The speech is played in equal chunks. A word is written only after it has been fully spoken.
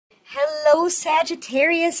Hello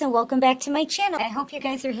Sagittarius, and welcome back to my channel. I hope you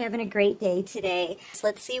guys are having a great day today. So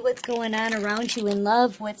let's see what's going on around you in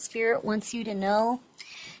love, what spirit wants you to know.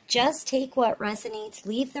 Just take what resonates,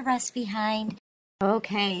 leave the rest behind.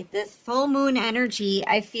 Okay, this full moon energy,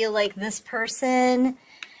 I feel like this person,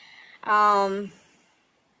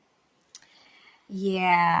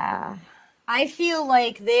 yeah, I feel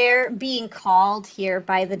like they're being called here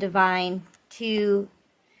by the divine to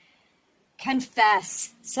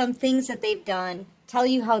confess some things that they've done, tell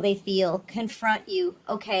you how they feel, confront you,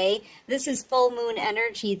 okay? This is full moon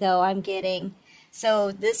energy, though, I'm getting.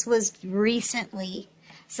 So this was recently.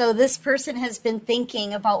 So this person has been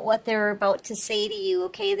thinking about what they're about to say to you,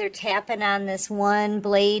 okay? They're tapping on this one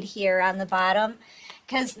blade here on the bottom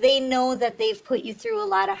because they know that they've put you through a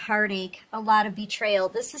lot of heartache, a lot of betrayal.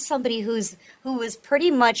 This is somebody who was pretty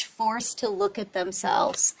much forced to look at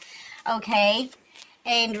themselves, okay?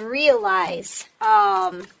 And realize,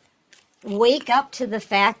 wake up to the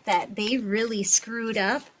fact that they really screwed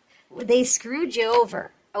up. They screwed you over,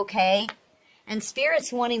 okay? And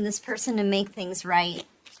Spirit's wanting this person to make things right.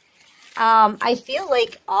 I feel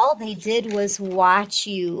like all they did was watch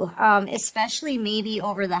you, especially maybe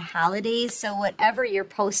over the holidays. So whatever you're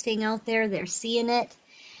posting out there, they're seeing it.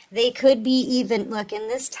 They could be even, look, in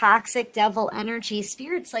this toxic devil energy,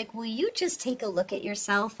 Spirit's like, will you just take a look at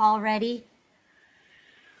yourself already?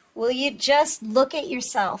 Will you just look at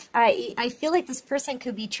yourself? I feel like this person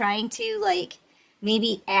could be trying to, like,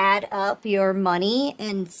 maybe add up your money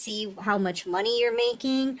and see how much money you're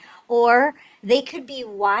making. Or they could be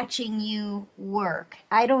watching you work.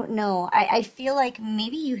 I don't know. I feel like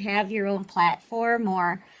maybe you have your own platform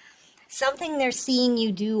or something they're seeing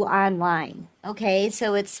you do online. Okay,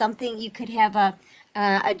 so it's something you could have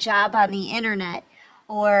a job on the internet,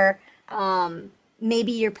 or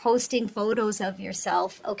maybe you're posting photos of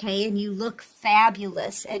yourself, okay, and you look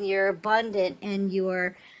fabulous, and you're abundant, and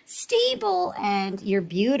you're stable, and you're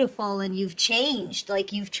beautiful, and you've changed,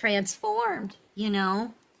 like you've transformed, you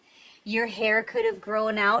know? Your hair could have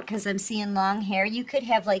grown out, because I'm seeing long hair. You could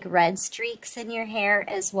have, like, red streaks in your hair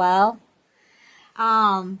as well.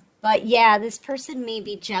 But, yeah, this person may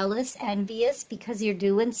be jealous, envious, because you're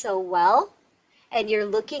doing so well, and you're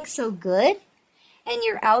looking so good. And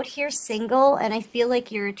you're out here single, and I feel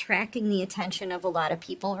like you're attracting the attention of a lot of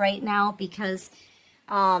people right now because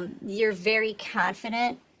you're very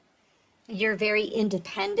confident, you're very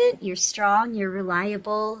independent, you're strong, you're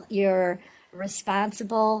reliable, you're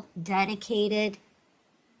responsible, dedicated.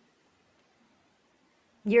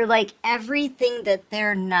 You're like everything that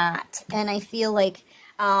they're not. And I feel like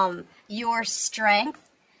your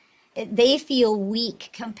strength, they feel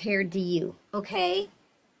weak compared to you, okay?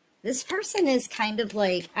 This person is kind of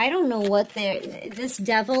like, I don't know what this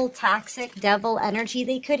devil, toxic devil energy,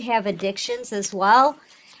 they could have addictions as well.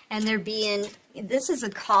 And they're being, this is a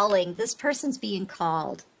calling. This person's being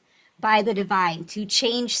called by the divine to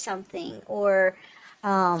change something or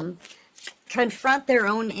confront their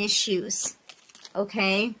own issues.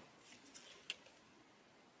 Okay?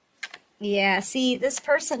 Yeah, see, this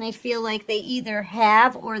person, I feel like they either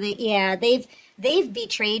have or they've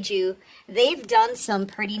betrayed you. They've done some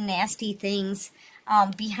pretty nasty things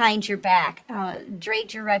behind your back,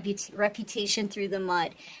 dragged your reputation through the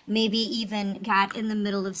mud, maybe even got in the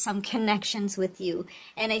middle of some connections with you.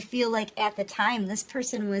 And I feel like at the time, this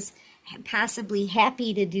person was possibly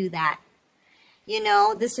happy to do that. You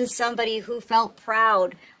know, this is somebody who felt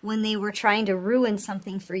proud when they were trying to ruin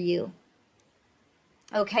something for you.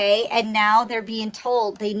 Okay, and now they're being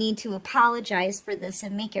told they need to apologize for this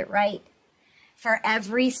and make it right. For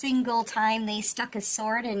every single time they stuck a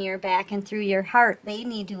sword in your back and through your heart, they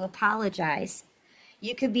need to apologize.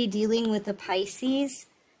 You could be dealing with a Pisces,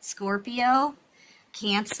 Scorpio,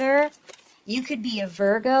 Cancer. You could be a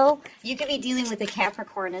Virgo. You could be dealing with a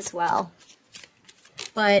Capricorn as well.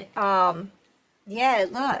 But, yeah,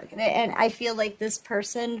 look, and I feel like this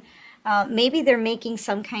person, maybe they're making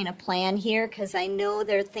some kind of plan here because I know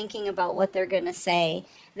they're thinking about what they're going to say.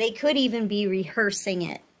 They could even be rehearsing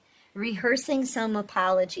it. Rehearsing some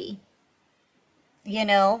apology, you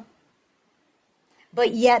know,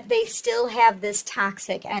 but yet they still have this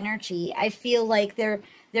toxic energy. I feel like they're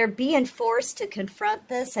being forced to confront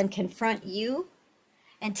this and confront you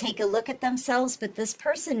and take a look at themselves, but this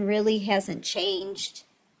person really hasn't changed.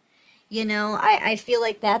 You know, I feel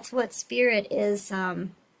like that's what Spirit is, I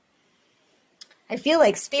feel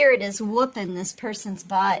like Spirit is whooping this person's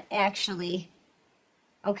butt, actually,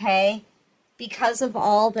 okay? Because of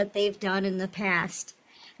all that they've done in the past.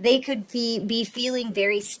 They could be feeling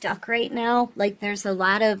very stuck right now. Like there's a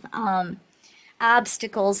lot of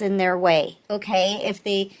obstacles in their way, okay? If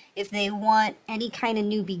they want any kind of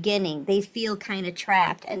new beginning, they feel kind of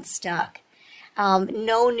trapped and stuck.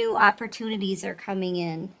 No new opportunities are coming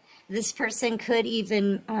in. This person could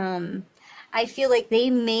even, I feel like they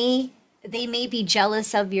may be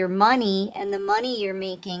jealous of your money and the money you're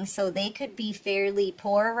making, so they could be fairly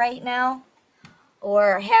poor right now,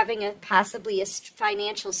 or having possibly a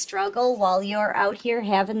financial struggle while you're out here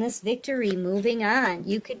having this victory, moving on.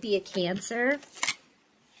 You could be a Cancer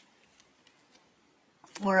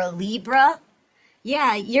or a Libra.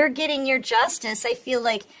 Yeah, you're getting your justice. I feel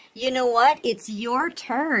like, you know what? It's your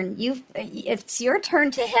turn. It's your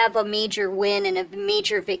turn to have a major win and a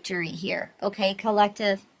major victory here. Okay,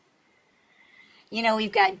 collective? You know,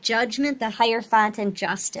 we've got Judgment, the Hierophant, and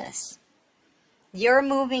Justice. You're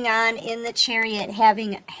moving on in the Chariot,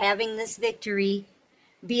 having this victory,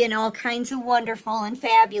 being all kinds of wonderful and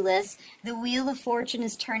fabulous. The Wheel of Fortune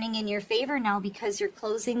is turning in your favor now because you're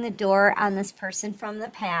closing the door on this person from the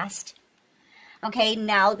past. Okay,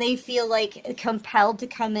 now they feel like compelled to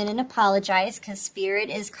come in and apologize because Spirit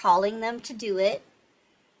is calling them to do it.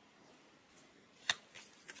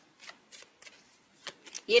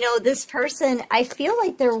 You know, this person, I feel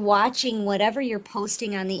like they're watching whatever you're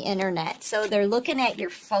posting on the internet. So they're looking at your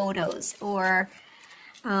photos or,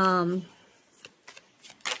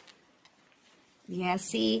 yeah,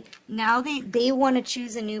 see, now they want to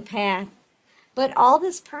choose a new path. But all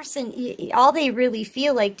this person, all they really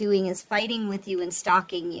feel like doing is fighting with you and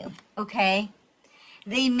stalking you, okay?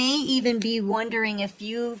 They may even be wondering if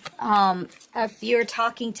you're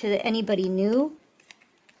talking to anybody new.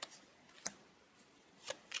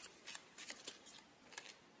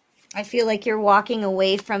 I feel like you're walking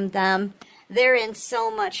away from them. They're in so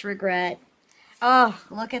much regret. Oh,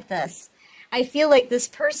 look at this. I feel like this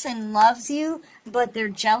person loves you, but they're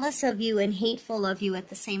jealous of you and hateful of you at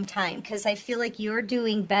the same time, because I feel like you're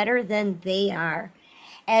doing better than they are.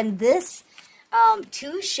 And this,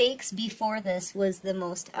 2 shakes before this, was the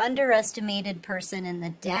most underestimated person in the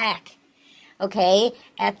deck. Okay,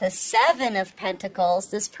 at the 7 of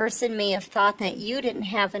Pentacles, this person may have thought that you didn't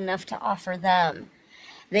have enough to offer them.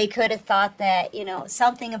 They could have thought that, you know,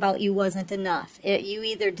 something about you wasn't enough. You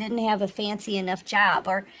either didn't have a fancy enough job,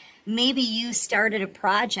 or maybe you started a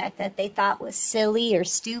project that they thought was silly or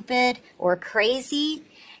stupid or crazy,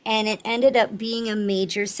 and it ended up being a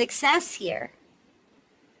major success here.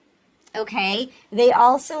 Okay? They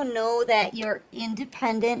also know that you're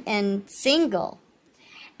independent and single.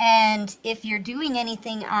 And if you're doing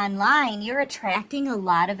anything online, you're attracting a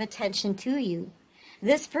lot of attention to you.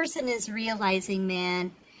 This person is realizing,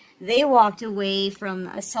 man, they walked away from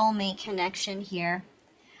a soulmate connection here.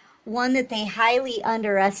 One that they highly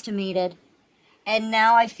underestimated. And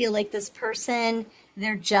now I feel like this person,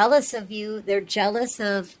 they're jealous of you. They're jealous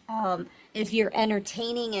of if you're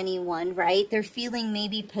entertaining anyone, right? They're feeling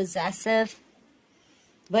maybe possessive.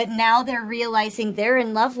 But now they're realizing they're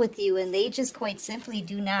in love with you, and they just quite simply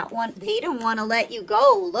they don't want to let you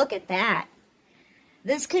go. Look at that.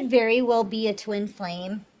 This could very well be a twin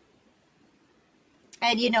flame.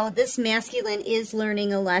 And you know, this masculine is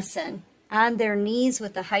learning a lesson. On their knees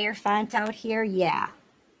with the Hierophant out here, yeah.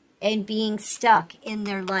 And being stuck in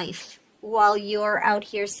their life while you're out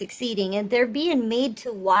here succeeding. And they're being made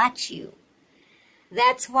to watch you.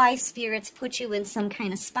 That's why spirits put you in some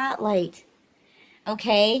kind of spotlight.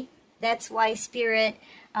 Okay? That's why Spirit,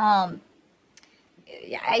 I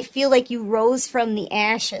feel like you rose from the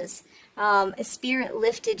ashes. Spirit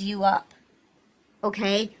lifted you up.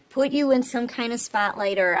 Okay? Put you in some kind of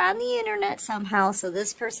spotlight or on the internet somehow so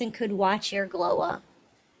this person could watch your glow up.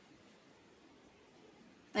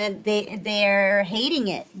 And they're hating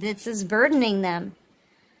it. This is burdening them.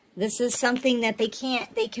 This is something that they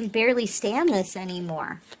can barely stand this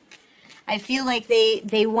anymore. I feel like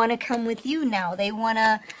they want to come with you now. They want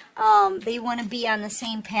to be on the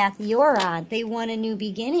same path you're on. They want a new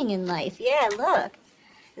beginning in life. Yeah, look.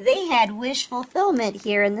 They had wish fulfillment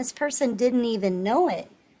here, and this person didn't even know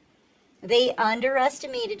it. They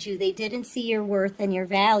underestimated you. They didn't see your worth and your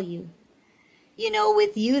value. You know,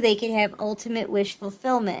 with you, they could have ultimate wish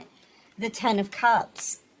fulfillment. The 10 of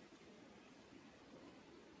Cups.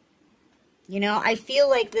 You know, I feel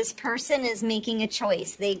like this person is making a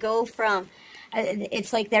choice. They go from,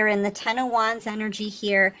 it's like they're in the 10 of Wands energy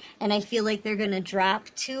here, and I feel like they're going to drop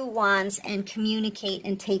 2 wands and communicate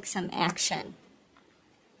and take some action.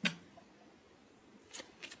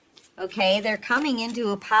 Okay, they're coming in to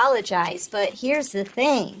apologize, but here's the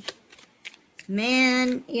thing.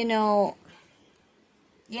 Man, you know,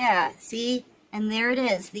 yeah, see? And there it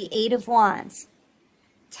is, the 8 of Wands.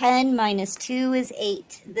 10 minus 2 is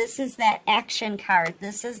 8. This is that action card.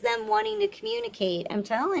 This is them wanting to communicate. I'm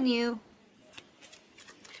telling you.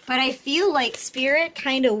 But I feel like Spirit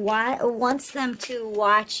kind of wants them to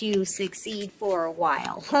watch you succeed for a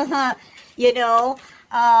while. You know,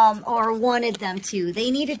 or wanted them to. They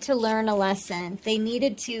needed to learn a lesson. They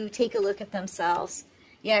needed to take a look at themselves.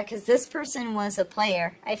 Yeah, because this person was a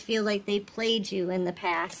player. I feel like they played you in the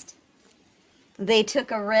past. They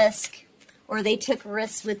took a risk, or they took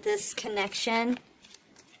risks with this connection.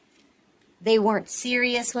 They weren't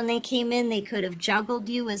serious when they came in. They could have juggled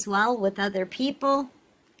you as well with other people.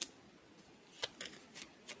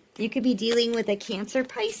 You could be dealing with a Cancer,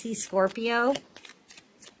 Pisces, Scorpio.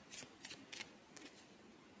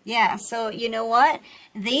 Yeah, so you know what?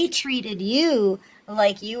 They treated you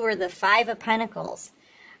like you were the Five of Pentacles.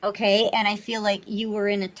 Okay, and I feel like you were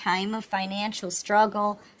in a time of financial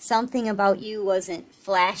struggle. Something about you wasn't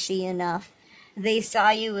flashy enough. They saw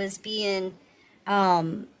you as being,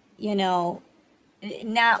 you know,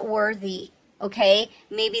 not worthy. Okay,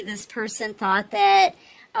 maybe this person thought that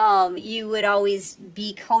you would always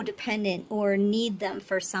be codependent or need them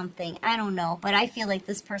for something. I don't know, but I feel like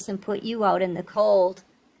this person put you out in the cold.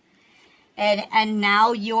 And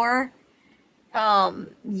now you're kind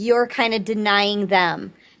of denying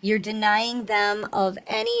them. You're denying them of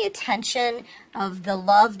any attention, of the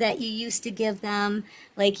love that you used to give them.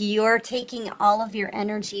 Like you're taking all of your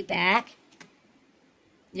energy back.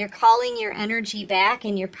 You're calling your energy back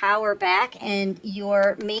and your power back, and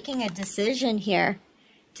you're making a decision here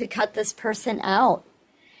to cut this person out.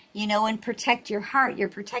 You know, and protect your heart. You're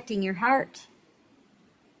protecting your heart.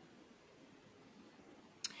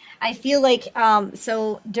 I feel like,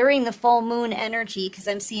 so during the full moon energy, because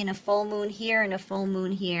I'm seeing a full moon here and a full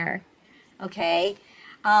moon here, okay?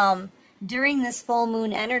 During this full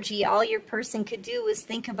moon energy, all your person could do was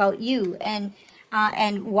think about you. And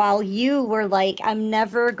while you were like, I'm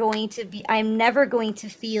never going to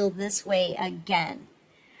feel this way again.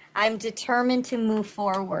 I'm determined to move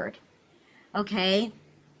forward, okay?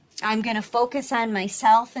 I'm going to focus on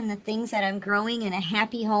myself and the things that I'm growing in a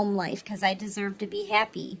happy home life because I deserve to be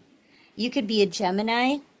happy. You could be a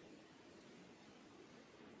Gemini.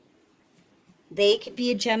 They could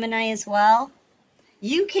be a Gemini as well.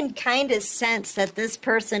 You can kind of sense that this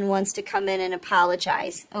person wants to come in and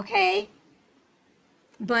apologize, okay?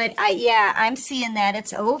 But yeah, I'm seeing that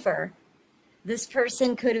it's over. This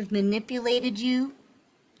person could have manipulated you.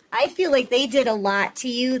 I feel like they did a lot to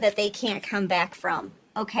you that they can't come back from,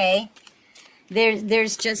 okay?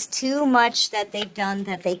 There's just too much that they've done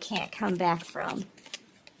that they can't come back from.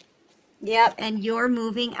 Yep, and you're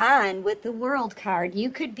moving on with the World card.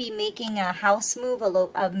 You could be making a house move,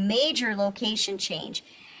 a major location change.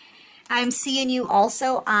 I'm seeing you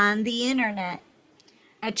also on the internet,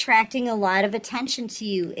 attracting a lot of attention to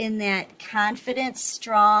you in that confident,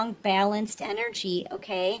 strong, balanced energy,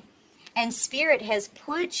 okay? And Spirit has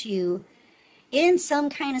put you in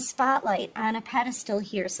some kind of spotlight on a pedestal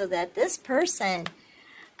here so that this person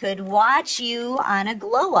could watch you on a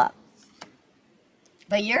glow up.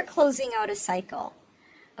 But you're closing out a cycle,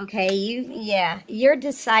 okay? You're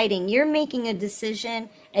deciding. You're making a decision,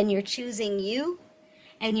 and you're choosing you,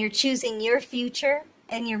 and you're choosing your future,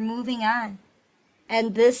 and you're moving on.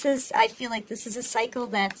 And this is, I feel like this is a cycle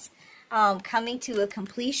that's coming to a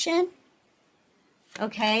completion,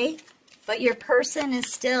 okay? But your person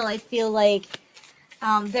is still, I feel like,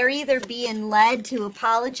 they're either being led to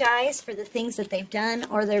apologize for the things that they've done,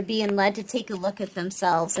 or they're being led to take a look at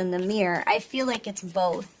themselves in the mirror. I feel like it's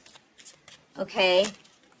both, okay?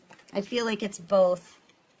 I feel like it's both.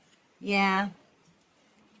 Yeah.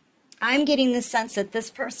 I'm getting the sense that this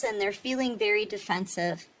person, they're feeling very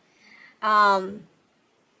defensive.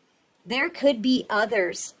 There could be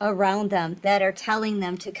others around them that are telling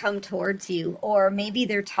them to come towards you, or maybe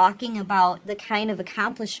they're talking about the kind of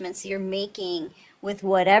accomplishments you're making with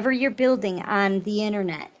whatever you're building on the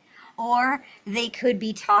internet. Or they could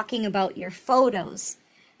be talking about your photos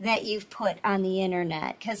that you've put on the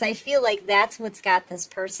internet. Because I feel like that's what's got this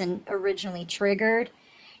person originally triggered,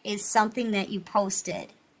 is something that you posted.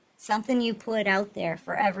 Something you put out there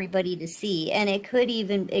for everybody to see. And it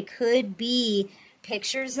could be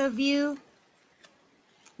pictures of you,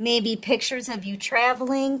 maybe pictures of you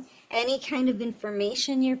traveling, any kind of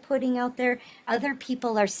information you're putting out there. Other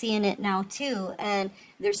people are seeing it now too, and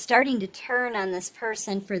they're starting to turn on this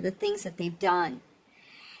person for the things that they've done.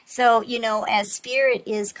 So, you know, as Spirit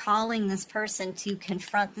is calling this person to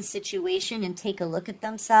confront the situation and take a look at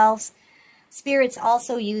themselves, Spirit's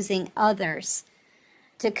also using others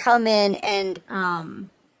to come in and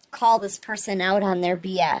call this person out on their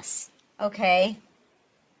BS, okay?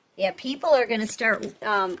 Yeah, people are going to start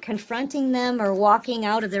confronting them or walking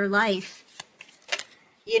out of their life.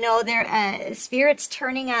 You know, their Spirit's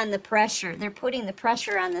turning on the pressure. They're putting the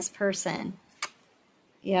pressure on this person.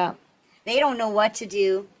 Yeah. They don't know what to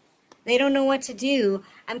do. They don't know what to do.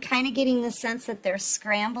 I'm kind of getting the sense that they're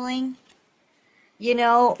scrambling. You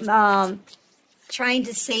know, trying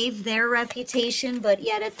to save their reputation, but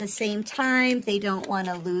yet at the same time, they don't want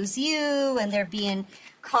to lose you, and they're being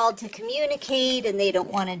called to communicate, and they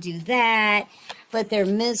don't want to do that, but they're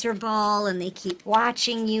miserable, and they keep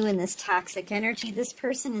watching you in this toxic energy. This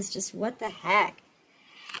person is just, what the heck?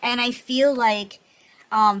 And I feel like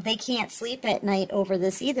they can't sleep at night over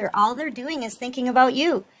this either. All they're doing is thinking about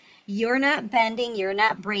you. You're not bending, you're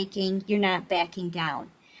not breaking, you're not backing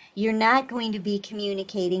down. You're not going to be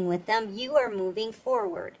communicating with them. You are moving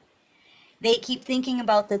forward. They keep thinking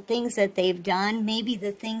about the things that they've done, maybe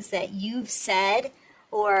the things that you've said,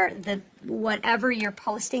 or the whatever you're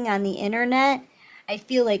posting on the internet. I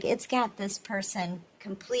feel like it's got this person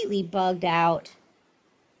completely bugged out.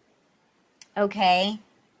 Okay?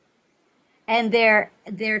 And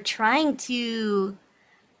they're trying to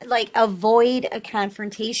like avoid a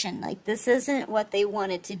confrontation. Like, this isn't what they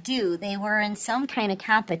wanted to do. They were in some kind of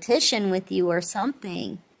competition with you or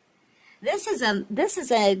something. This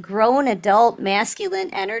is a grown adult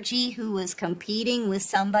masculine energy who was competing with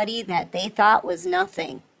somebody that they thought was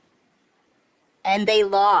nothing. And they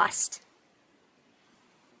lost.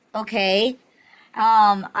 Okay?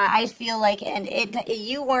 I feel like, and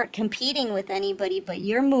you weren't competing with anybody, but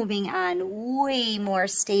you're moving on way more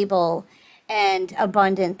stable and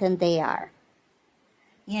abundant than they are.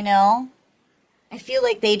 You know? I feel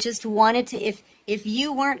like they just wanted to, if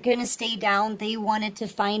you weren't going to stay down, they wanted to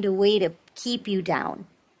find a way to keep you down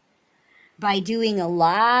by doing a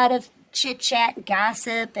lot of chit-chat,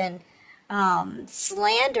 gossip, and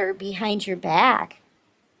slander behind your back.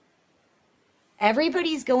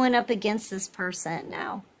 Everybody's going up against this person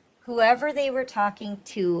now. Whoever they were talking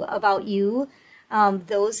to about you,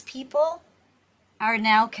 those people are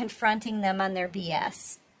now confronting them on their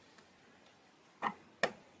BS.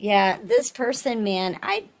 Yeah, this person, man,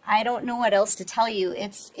 I don't know what else to tell you.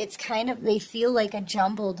 It's kind of, they feel like a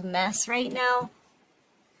jumbled mess right now.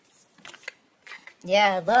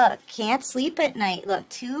 Yeah, look, can't sleep at night. Look,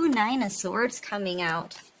 2 9 of Swords coming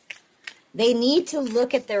out. They need to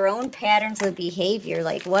look at their own patterns of behavior.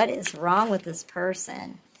 Like, what is wrong with this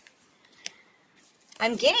person?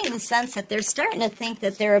 I'm getting the sense that they're starting to think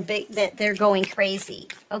that they're going crazy.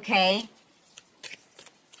 Okay.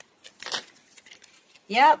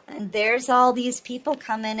 Yep, and there's all these people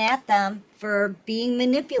coming at them for being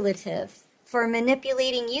manipulative, for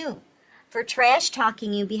manipulating you, for trash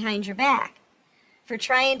talking you behind your back, for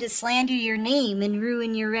trying to slander your name and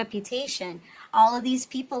ruin your reputation. All of these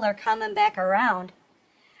people are coming back around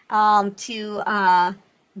to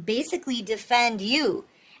basically defend you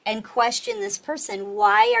and question this person.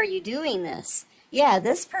 Why are you doing this? Yeah,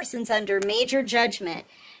 this person's under major judgment.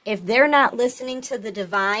 If they're not listening to the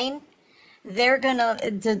divine,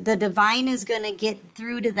 the divine is gonna get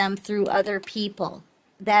through to them through other people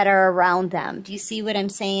that are around them. Do you see what I'm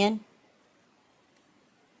saying?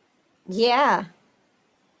 Yeah.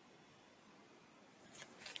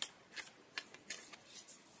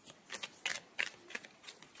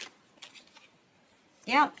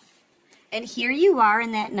 Yep. And here you are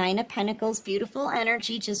in that 9 of Pentacles, beautiful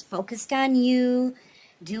energy, just focused on you,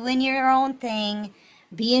 doing your own thing,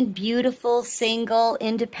 being beautiful, single,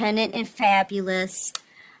 independent, and fabulous.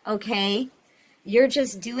 Okay? You're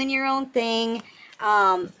just doing your own thing,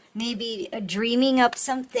 maybe dreaming up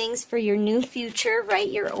some things for your new future, right?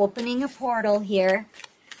 You're opening a portal here.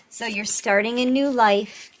 So you're starting a new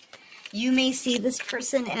life. You may see this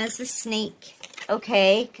person as a snake,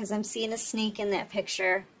 okay? Because I'm seeing a snake in that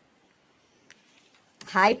picture.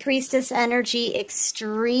 High Priestess energy,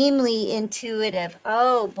 extremely intuitive.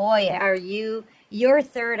 Oh boy, are you, your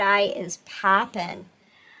third eye is popping.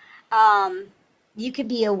 You could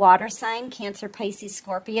be a water sign, Cancer, Pisces,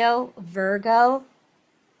 Scorpio, Virgo.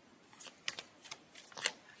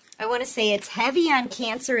 I want to say it's heavy on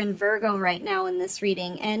Cancer and Virgo right now in this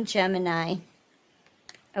reading, and Gemini.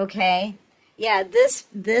 Okay. Yeah,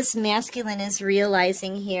 this masculine is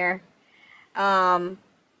realizing here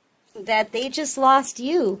that they just lost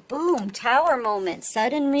you. Boom, Tower moment,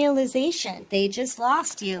 sudden realization. They just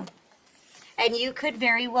lost you. And you could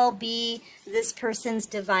very well be this person's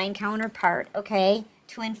divine counterpart, okay?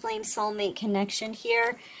 Twin flame soulmate connection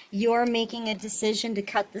here. You're making a decision to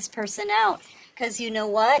cut this person out. Because you know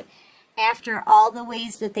what? After all the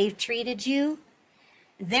ways that they've treated you,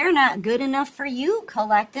 they're not good enough for you,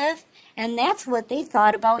 collective. And that's what they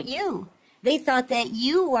thought about you. They thought that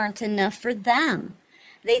you weren't enough for them.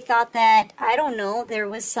 They thought that, I don't know, there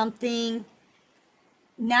was something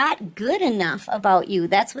not good enough about you.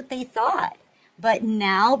 That's what they thought. But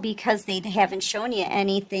now, because they haven't shown you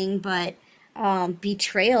anything but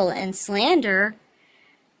betrayal and slander,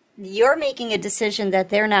 you're making a decision that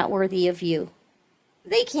they're not worthy of you.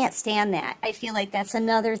 They can't stand that. I feel like that's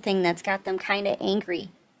another thing that's got them kind of angry.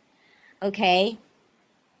 Okay?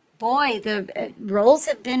 Boy, the roles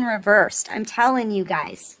have been reversed. I'm telling you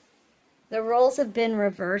guys. The roles have been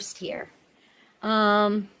reversed here.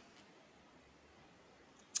 Let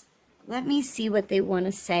me see what they want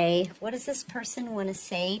to say. What does this person want to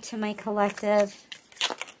say to my collective?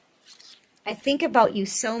 I think about you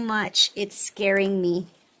so much, it's scaring me.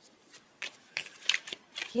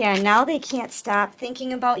 Yeah, now they can't stop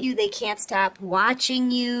thinking about you. They can't stop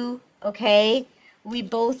watching you, okay? We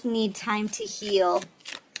both need time to heal.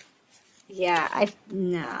 Yeah, I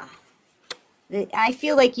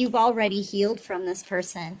feel like you've already healed from this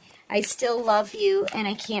person. I still love you, and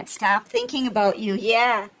I can't stop thinking about you.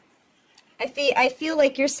 Yeah. I feel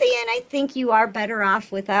like you're saying, I think you are better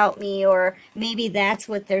off without me, or maybe that's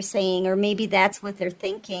what they're saying, or maybe that's what they're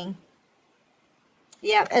thinking.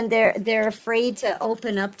 Yeah, and they're afraid to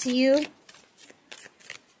open up to you.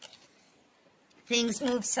 Things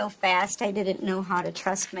move so fast, I didn't know how to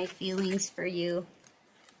trust my feelings for you.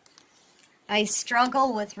 I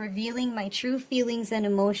struggle with revealing my true feelings and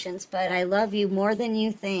emotions, but I love you more than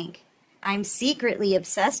you think. I'm secretly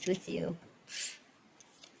obsessed with you.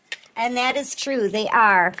 And that is true, they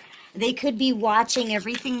are. They could be watching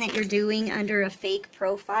everything that you're doing under a fake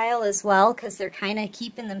profile as well, because they're kind of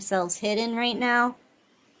keeping themselves hidden right now.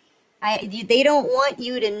 They don't want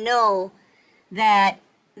you to know that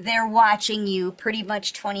they're watching you pretty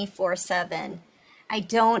much 24/7. I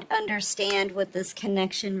don't understand what this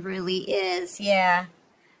connection really is, yeah.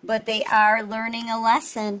 But they are learning a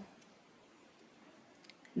lesson.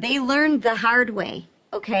 They learned the hard way,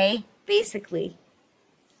 okay, basically.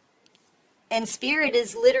 And Spirit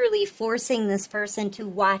is literally forcing this person to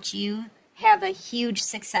watch you have a huge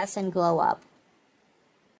success and glow up.